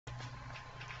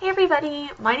Hey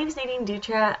everybody, my name is Nadine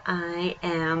Dutra. I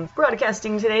am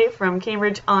broadcasting today from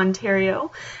Cambridge,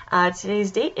 Ontario.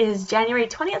 Today's date is January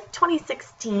 20th,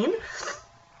 2016,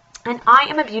 and I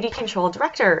am a beauty control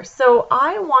director. So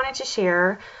I wanted to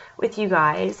share with you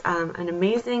guys an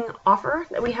amazing offer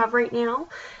that we have right now.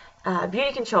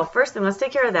 Beauty Control. First, then let's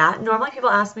take care of that. Normally people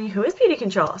ask me, who is Beauty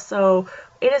Control? So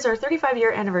it is our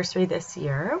 35-year anniversary this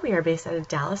year. We are based out of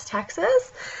Dallas,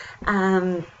 Texas.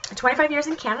 25 years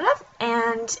in Canada,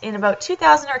 and in about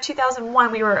 2000 or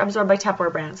 2001 we were absorbed by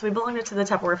Tupperware brand. So we belong to the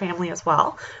Tupperware family as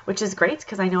well, which is great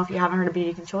because I know if you haven't heard of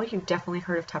Beauty Control, you've definitely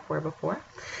heard of Tupperware before.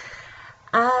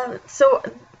 So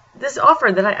this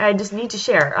offer that I just need to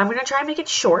share, I'm going to try and make it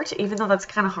short, even though that's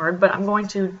kind of hard, but I'm going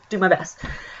to do my best.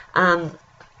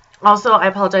 Also, I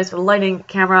apologize for the lighting,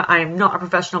 camera. I am not a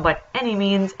professional by any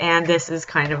means, and this is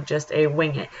kind of just a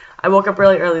wing it. I woke up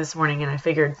really early this morning, and I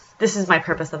figured this is my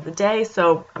purpose of the day,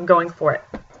 so I'm going for it.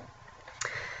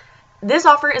 This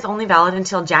offer is only valid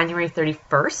until January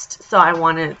 31st, so I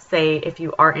want to say if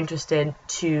you are interested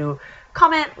to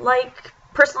comment, like,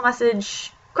 personal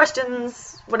message,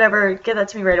 questions, whatever, get that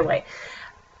to me right away.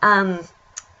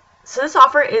 So this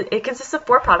offer, it consists of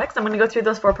 4 products. I'm going to go through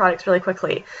those 4 products really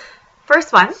quickly.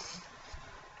 First one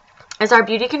is our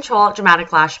Beauty Control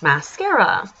Dramatic Lash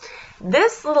Mascara.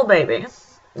 This little baby,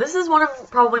 this is one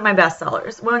of probably my best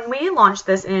sellers. When we launched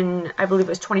this in, I believe it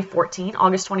was 2014,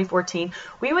 August 2014,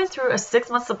 we went through a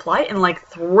 6-month supply in like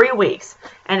 3 weeks.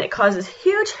 And it causes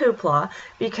huge hoopla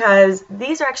because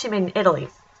these are actually made in Italy.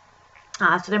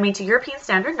 So they're made to European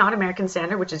standard, not American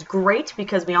standard, which is great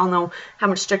because we all know how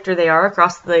much stricter they are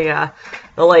across the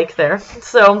lake there.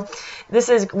 So this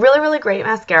is really, really great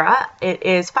mascara. It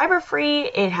is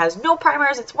fiber-free. It has no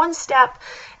primers. It's one step.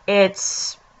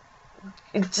 It's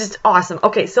just awesome.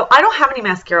 Okay, so I don't have any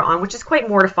mascara on, which is quite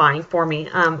mortifying for me.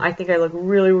 I think I look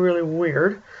really, really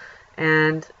weird,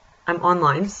 and I'm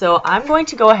online. So I'm going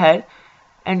to go ahead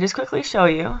and just quickly show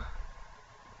you.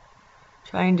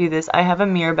 Try and do this. I have a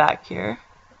mirror back here.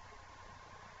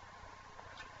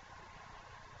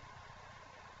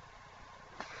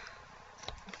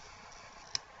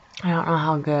 I don't know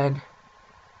how good.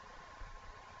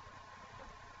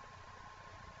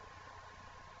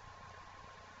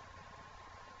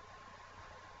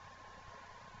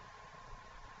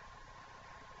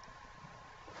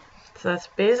 So that's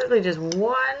basically just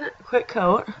one quick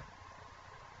coat.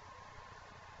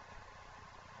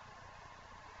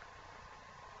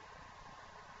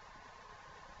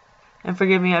 And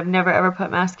forgive me, I've never ever put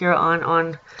mascara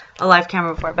on a live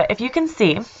camera before. But if you can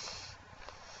see,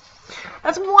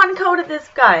 that's one coat of this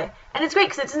guy. And it's great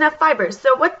because it doesn't have fibers.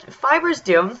 So what fibers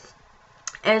do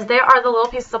is they are the little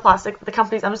pieces of plastic. The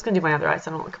companies, I'm just going to do my other eye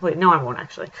so I don't look complete. No, I won't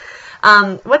actually.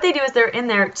 What they do is they're in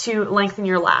there to lengthen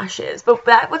your lashes. But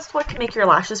that's what can make your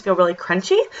lashes feel really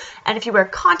crunchy. And if you wear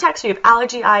contacts or you have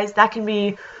allergy eyes, that can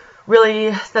be really,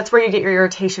 that's where you get your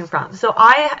irritation from. So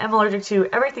I am allergic to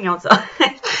everything else.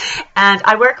 And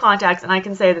I wear contacts, and I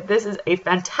can say that this is a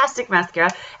fantastic mascara,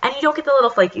 and you don't get the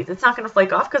little flakies. It's not going to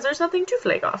flake off because there's nothing to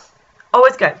flake off.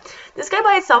 Always good. This guy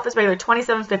by itself is regular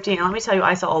 $27.50, and let me tell you,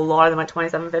 I saw a lot of them at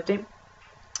 $27.50.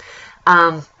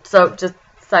 So just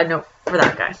side note for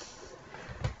that guy.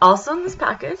 Also in this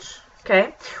package,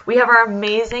 okay, we have our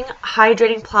amazing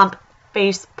Hydrating Plump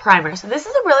Face Primer. So this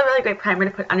is a really, really great primer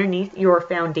to put underneath your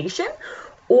foundation.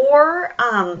 Or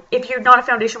if you're not a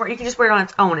foundation wearer, you can just wear it on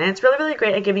its own. And it's really, really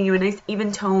great at giving you a nice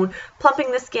even tone, plumping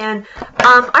the skin.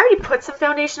 I already put some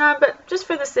foundation on, but just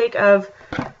for the sake of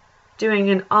doing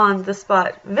an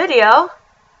on-the-spot video,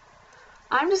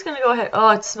 I'm just going to go ahead. Oh,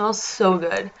 it smells so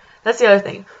good. That's the other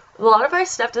thing. A lot of our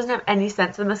stuff doesn't have any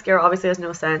scent. So the mascara obviously has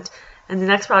no scent. And the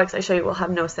next products I show you will have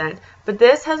no scent. But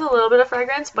this has a little bit of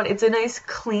fragrance, but it's a nice,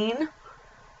 clean,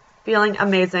 feeling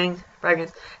amazing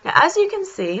fragrance. Now, as you can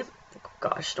see,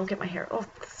 gosh, don't get my hair. Oh,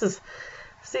 this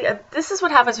is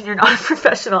what happens when you're not a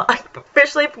professional. I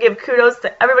officially give kudos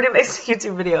to everybody who makes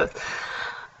YouTube videos.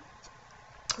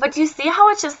 But do you see how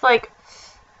it's just like,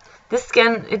 this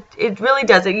skin, it really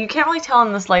does it. You can't really tell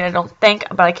in this light, I don't think,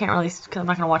 but I can't really, because I'm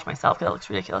not going to watch myself because it looks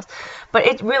ridiculous. But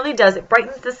it really does. It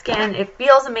brightens the skin. It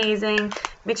feels amazing.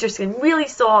 Makes your skin really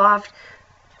soft.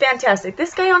 Fantastic.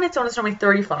 This guy on its own is normally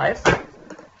 $35.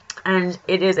 And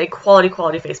it is a quality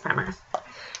face primer.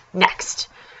 Next,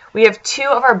 we have 2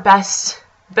 of our best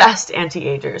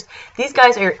anti-agers. These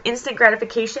guys are instant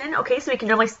gratification, okay? So you can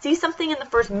normally see something in the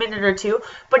first minute or 2,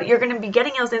 but you're going to be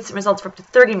getting those instant results for up to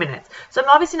 30 minutes. So I'm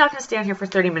obviously not going to stand here for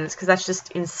 30 minutes because that's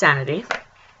just insanity.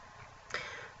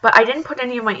 But I didn't put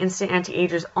any of my instant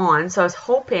anti-agers on, so I was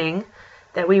hoping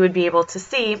that we would be able to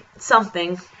see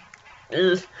something.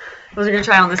 Those are going to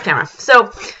try on this camera.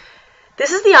 So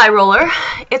This is the eye roller.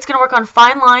 It's going to work on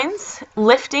fine lines,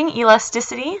 lifting,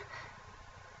 elasticity,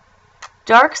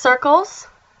 dark circles,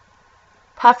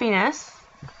 puffiness,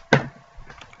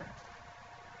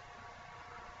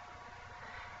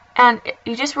 and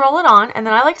you just roll it on, and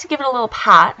then I like to give it a little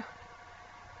pat.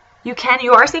 You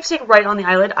are safe to take it right on the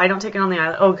eyelid. I don't take it on the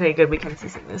eyelid. Okay, good. We can see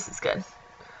something. This is good.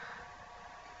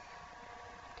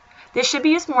 This should be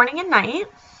used morning and night.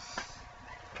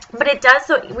 But it does,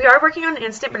 so we are working on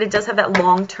instant, but it does have that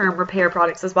long-term repair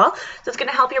products as well. So it's going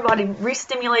to help your body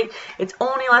re-stimulate its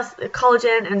own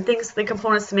collagen and things, the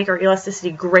components to make our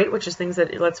elasticity great, which is things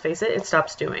that, let's face it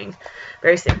stops doing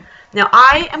very soon. Now,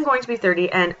 I am going to be 30,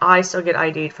 and I still get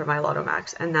ID'd for my Lotto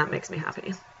Max, and that makes me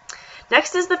happy.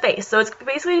 Next is the face. So it's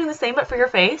basically doing the same, but for your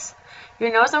face.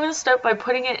 Your nose, I'm going to start by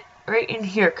putting it right in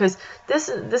here, because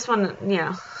this one,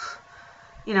 yeah.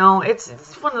 You know, it's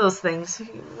one of those things.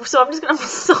 So I'm just going to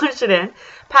massage it in.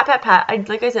 Pat, pat, pat.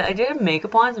 Like I said, I did have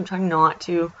makeup on, so I'm trying not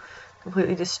to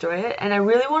completely destroy it. And I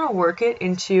really want to work it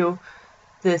into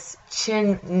this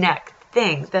chin neck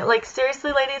thing. That, like,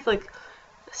 seriously, ladies, like,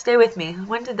 stay with me.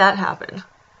 When did that happen?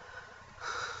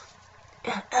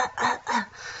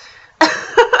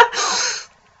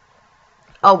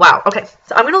 Oh, wow. Okay,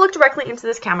 so I'm going to look directly into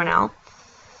this camera now.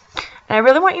 And I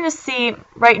really want you to see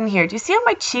right in here. Do you see how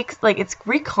my cheeks, like, it's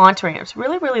recontouring? It's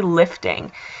really, really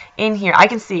lifting in here. I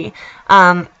can see.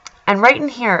 And right in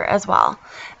here as well.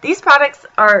 These products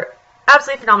are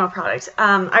absolutely phenomenal products.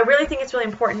 I really think it's really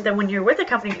important that when you're with a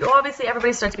company, obviously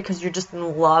everybody starts because you're just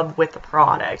in love with the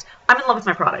product. I'm in love with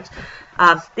my product.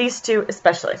 These two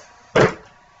especially.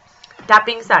 That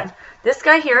being said, this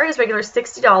guy here is regular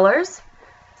 $60,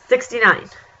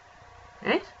 $69.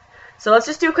 Okay? So let's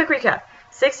just do a quick recap.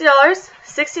 $60,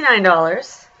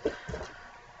 $69,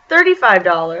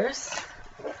 $35,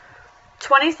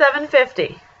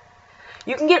 $27.50.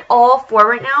 You can get all four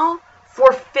right now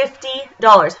for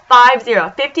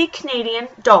 $50, 50 Canadian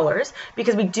dollars,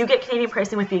 because we do get Canadian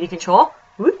pricing with BeautiControl.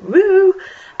 Woo woo.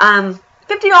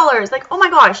 $50. Like, oh my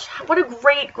gosh, what a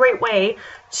great, great way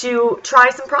to try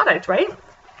some product, right?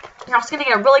 You're also going to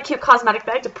get a really cute cosmetic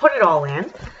bag to put it all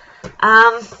in.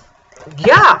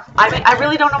 Yeah, I mean, I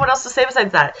really don't know what else to say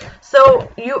besides that. So,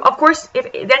 of course, if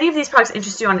any of these products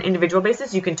interest you on an individual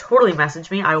basis, you can totally message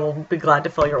me. I will be glad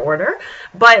to fill your order.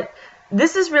 But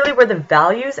this is really where the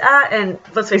value's at, and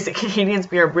let's face it, Canadians,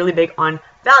 we are really big on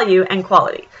value and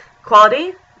quality.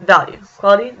 Quality, value.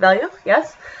 Quality, value,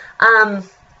 yes.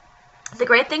 The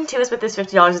great thing, too, is with this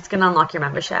 $50, it's going to unlock your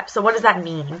membership. So what does that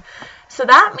mean? So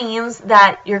that means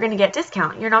that you're going to get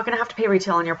discount. You're not going to have to pay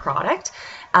retail on your product.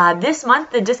 This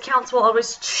month, the discounts will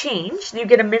always change. You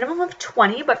get a minimum of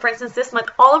 20, but for instance, this month,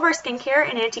 all of our skincare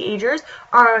and anti-agers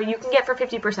you can get for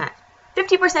 50%.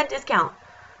 50% discount.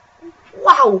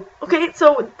 Wow. Okay,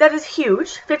 so that is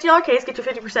huge. $50 case, get your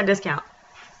 50% discount.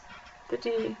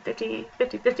 50, 50,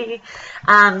 50, 50.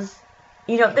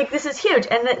 You know, like, this is huge,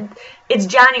 and it's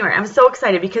January. I'm so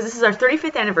excited because this is our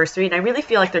 35th anniversary, and I really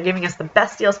feel like they're giving us the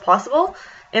best deals possible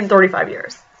in 35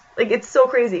 years. Like, it's so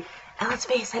crazy. And let's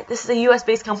face it, this is a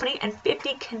US-based company, and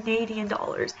 50 Canadian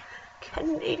dollars.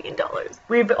 Canadian dollars.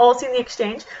 We've all seen the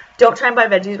exchange. Don't try and buy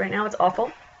veggies right now. It's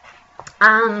awful.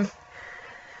 So,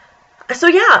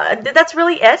 yeah, that's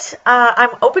really it.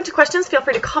 I'm open to questions. Feel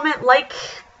free to comment, like,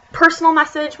 personal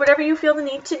message, whatever you feel the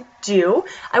need to do.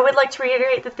 I would like to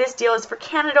reiterate that this deal is for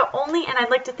Canada only, and I'd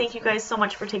like to thank you guys so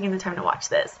much for taking the time to watch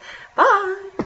this. Bye!